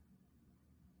with.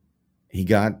 He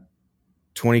got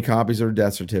 20 copies of her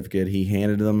death certificate. He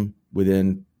handed them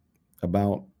within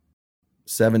about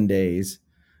 7 days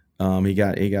He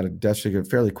got a death certificate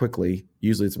fairly quickly.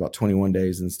 Usually it's about 21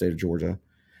 days in the state of Georgia.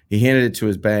 He handed it to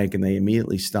his bank, and they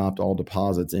immediately stopped all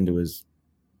deposits into his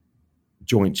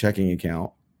joint checking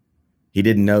account. He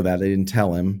didn't know that. They didn't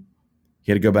tell him.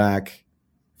 He had to go back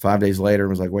 5 days later and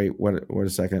was like, wait a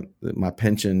second. My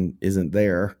pension isn't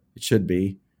there. It should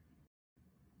be.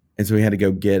 And so he had to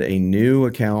go get a new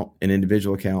account, an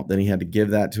individual account. Then he had to give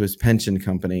that to his pension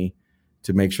company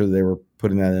to make sure they were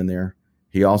putting that in there.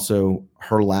 He also,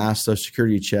 her last Social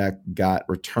Security check got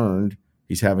returned.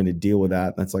 He's having to deal with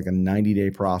that. That's like a 90-day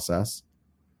process.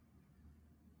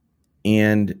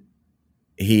 And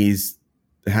he's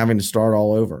having to start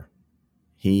all over.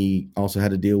 He also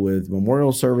had to deal with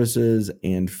memorial services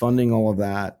and funding all of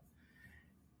that.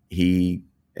 He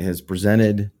has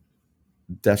presented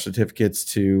death certificates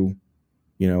to,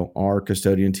 our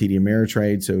custodian, TD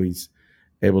Ameritrade. So he's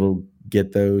able to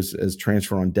get those as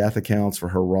transfer on death accounts for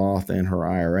her Roth and her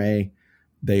IRA.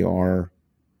 They are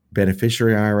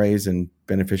beneficiary IRAs and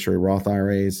beneficiary Roth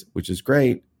IRAs, which is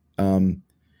great. And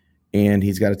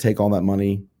he's got to take all that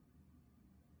money,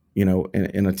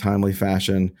 in a timely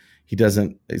fashion. He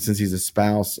doesn't, since he's a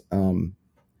spouse, he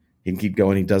can keep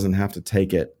going. He doesn't have to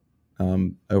take it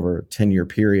over a 10-year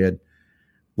period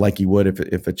like he would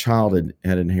if a child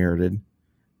had inherited.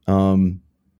 And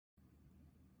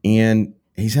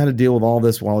he's had to deal with all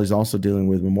this while he's also dealing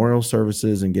with memorial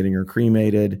services and getting her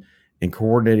cremated and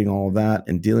coordinating all of that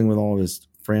and dealing with all of his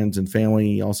friends and family.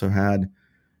 He also had,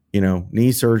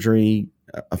 knee surgery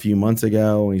a few months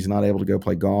ago. He's not able to go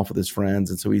play golf with his friends.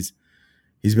 And so he's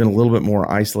been a little bit more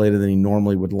isolated than he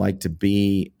normally would like to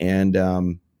be. And,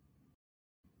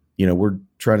 we're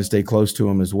trying to stay close to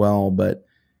him as well. But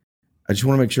I just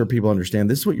want to make sure people understand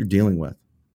this is what you're dealing with.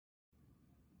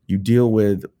 You deal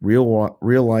with real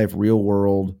life, real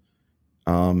world.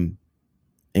 And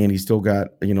he's still got,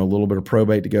 a little bit of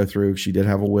probate to go through. She did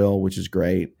have a will, which is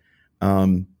great.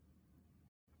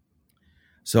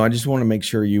 So I just want to make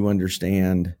sure you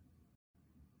understand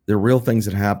there are real things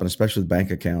that happen, especially with bank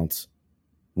accounts,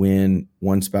 when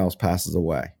one spouse passes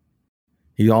away.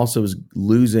 He also is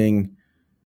losing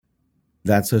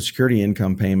that Social Security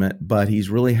income payment, but he's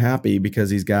really happy because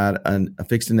he's got a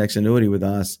fixed index annuity with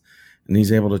us, and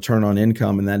he's able to turn on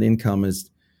income, and that income has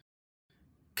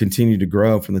continued to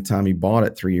grow from the time he bought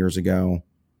it 3 years ago,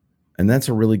 and that's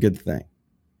a really good thing.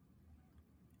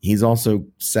 He's also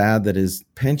sad that his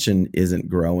pension isn't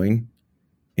growing,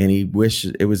 and he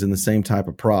wishes it was in the same type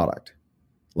of product,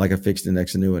 like a fixed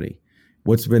index annuity.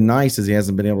 What's been nice is he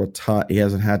hasn't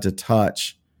had to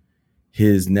touch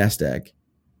his nest egg,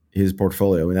 his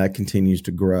portfolio, and that continues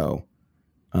to grow.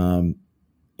 And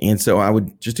so I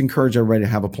would just encourage everybody to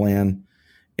have a plan,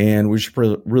 and we should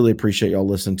really appreciate y'all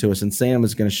listening to us. And Sam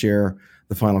is going to share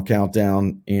the final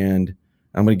countdown, and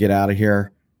I'm going to get out of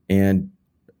here. And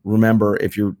remember,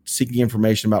 if you're seeking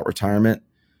information about retirement,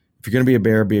 if you're going to be a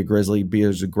bear, be a grizzly, be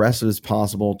as aggressive as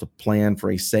possible to plan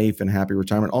for a safe and happy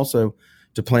retirement. Also,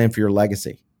 to plan for your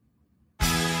legacy.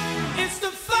 It's the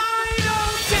final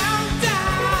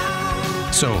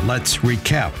countdown. So let's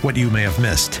recap what you may have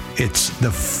missed. It's the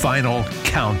final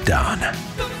countdown.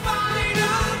 The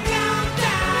final countdown.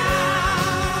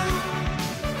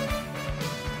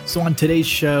 So on today's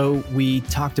show, we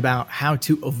talked about how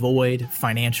to avoid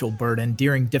financial burden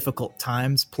during difficult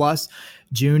times. Plus,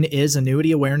 June is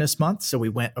Annuity Awareness Month, so we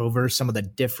went over some of the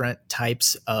different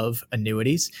types of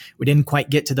annuities. We didn't quite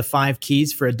get to the 5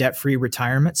 keys for a debt-free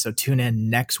retirement, so tune in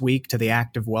next week to the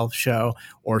Active Wealth Show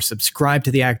or subscribe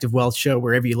to the Active Wealth Show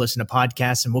wherever you listen to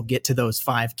podcasts, and we'll get to those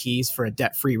 5 keys for a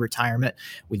debt-free retirement.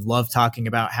 We love talking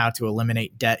about how to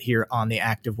eliminate debt here on the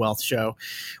Active Wealth Show.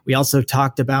 We also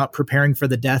talked about preparing for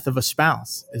the death of a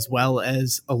spouse, as well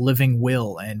as a living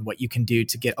will and what you can do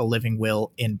to get a living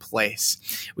will in place.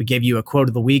 We gave you a quote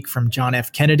of the week from John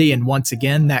F. Kennedy. And once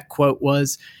again, that quote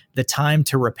was, "The time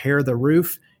to repair the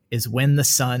roof is when the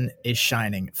sun is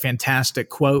shining." Fantastic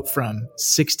quote from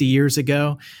 60 years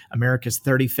ago. America's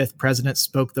 35th president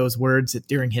spoke those words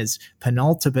during his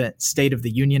penultimate State of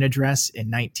the Union address in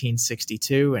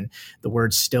 1962. And the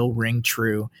words still ring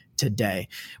true today.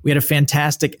 We had a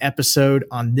fantastic episode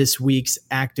on this week's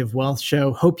Active Wealth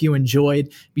Show. Hope you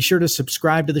enjoyed. Be sure to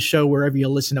subscribe to the show wherever you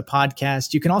listen to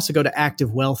podcasts. You can also go to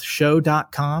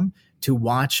activewealthshow.com to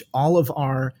watch all of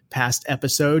our past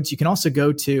episodes. You can also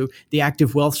go to the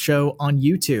Active Wealth Show on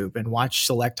YouTube and watch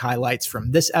select highlights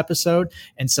from this episode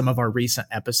and some of our recent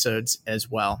episodes as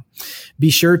well. Be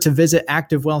sure to visit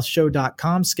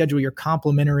activewealthshow.com, schedule your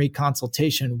complimentary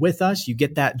consultation with us. You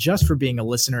get that just for being a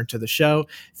listener to the show.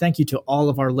 Thank you to all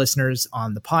of our listeners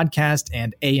on the podcast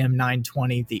and AM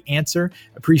 920 The Answer.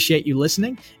 Appreciate you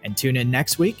listening, and tune in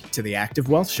next week to the Active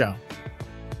Wealth Show.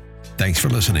 Thanks for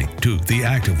listening to The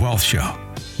Active Wealth Show.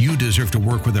 You deserve to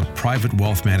work with a private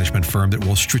wealth management firm that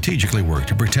will strategically work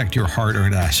to protect your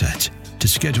hard-earned assets. To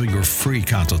schedule your free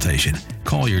consultation,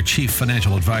 call your chief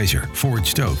financial advisor, Ford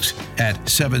Stokes, at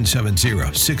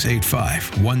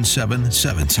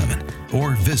 770-685-1777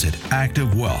 or visit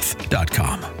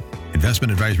activewealth.com.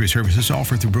 Investment advisory services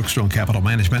offered through Brookstone Capital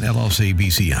Management, LLC,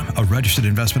 BCM, a registered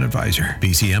investment advisor.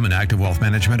 BCM and Active Wealth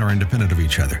Management are independent of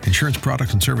each other. Insurance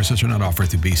products and services are not offered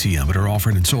through BCM, but are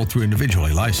offered and sold through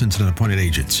individually licensed and appointed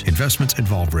agents. Investments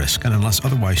involve risk and, unless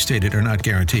otherwise stated, are not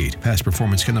guaranteed. Past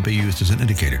performance cannot be used as an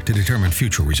indicator to determine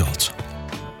future results.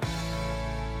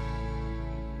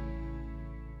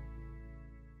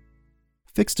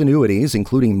 Fixed annuities,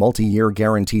 including multi-year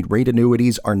guaranteed rate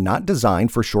annuities, are not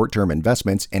designed for short-term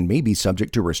investments and may be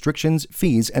subject to restrictions,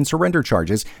 fees, and surrender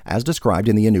charges as described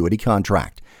in the annuity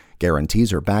contract.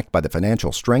 Guarantees are backed by the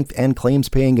financial strength and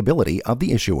claims-paying ability of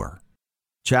the issuer.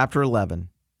 Chapter 11,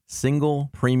 Single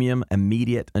Premium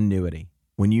Immediate Annuity.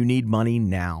 When you need money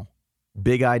now.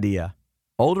 Big idea.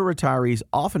 Older retirees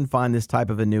often find this type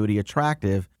of annuity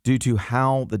attractive due to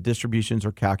how the distributions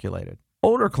are calculated.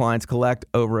 Older clients collect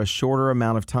over a shorter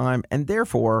amount of time and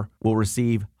therefore will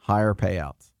receive higher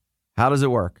payouts. How does it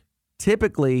work?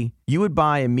 Typically, you would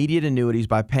buy immediate annuities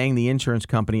by paying the insurance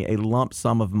company a lump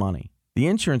sum of money. The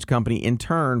insurance company, in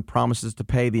turn, promises to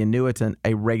pay the annuitant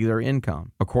a regular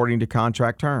income according to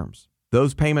contract terms.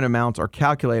 Those payment amounts are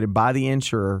calculated by the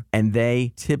insurer, and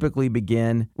they typically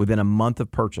begin within a month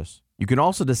of purchase. You can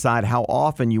also decide how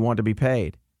often you want to be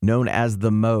paid, known as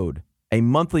the mode. A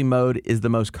monthly mode is the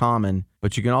most common,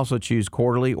 but you can also choose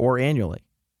quarterly or annually.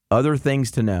 Other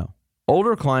things to know.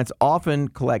 Older clients often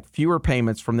collect fewer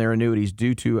payments from their annuities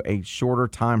due to a shorter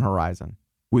time horizon.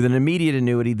 With an immediate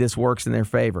annuity, this works in their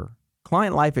favor.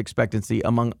 Client life expectancy,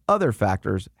 among other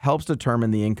factors, helps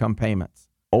determine the income payments.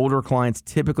 Older clients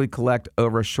typically collect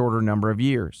over a shorter number of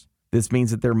years. This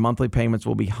means that their monthly payments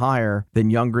will be higher than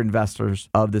younger investors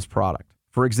of this product.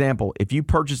 For example, if you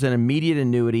purchase an immediate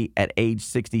annuity at age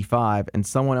 65 and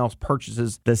someone else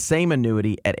purchases the same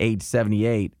annuity at age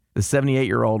 78, the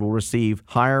 78-year-old will receive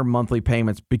higher monthly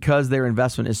payments because their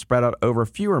investment is spread out over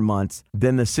fewer months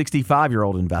than the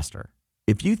 65-year-old investor.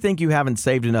 If you think you haven't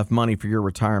saved enough money for your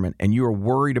retirement and you are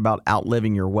worried about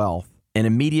outliving your wealth, an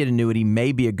immediate annuity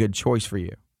may be a good choice for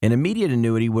you. An immediate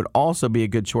annuity would also be a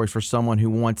good choice for someone who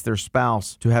wants their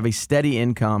spouse to have a steady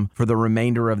income for the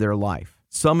remainder of their life.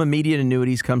 Some immediate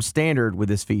annuities come standard with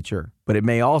this feature, but it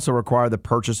may also require the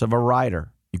purchase of a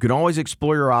rider. You can always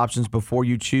explore your options before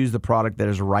you choose the product that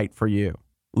is right for you.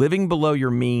 Living below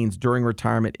your means during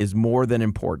retirement is more than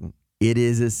important. It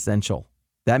is essential.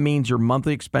 That means your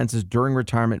monthly expenses during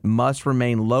retirement must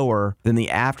remain lower than the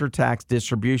after-tax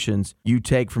distributions you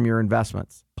take from your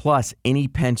investments, plus any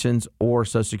pensions or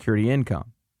Social Security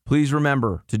income. Please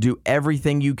remember to do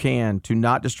everything you can to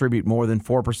not distribute more than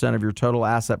 4% of your total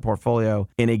asset portfolio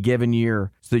in a given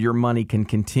year so that your money can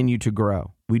continue to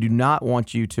grow. We do not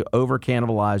want you to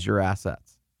over-cannibalize your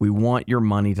assets. We want your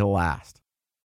money to last.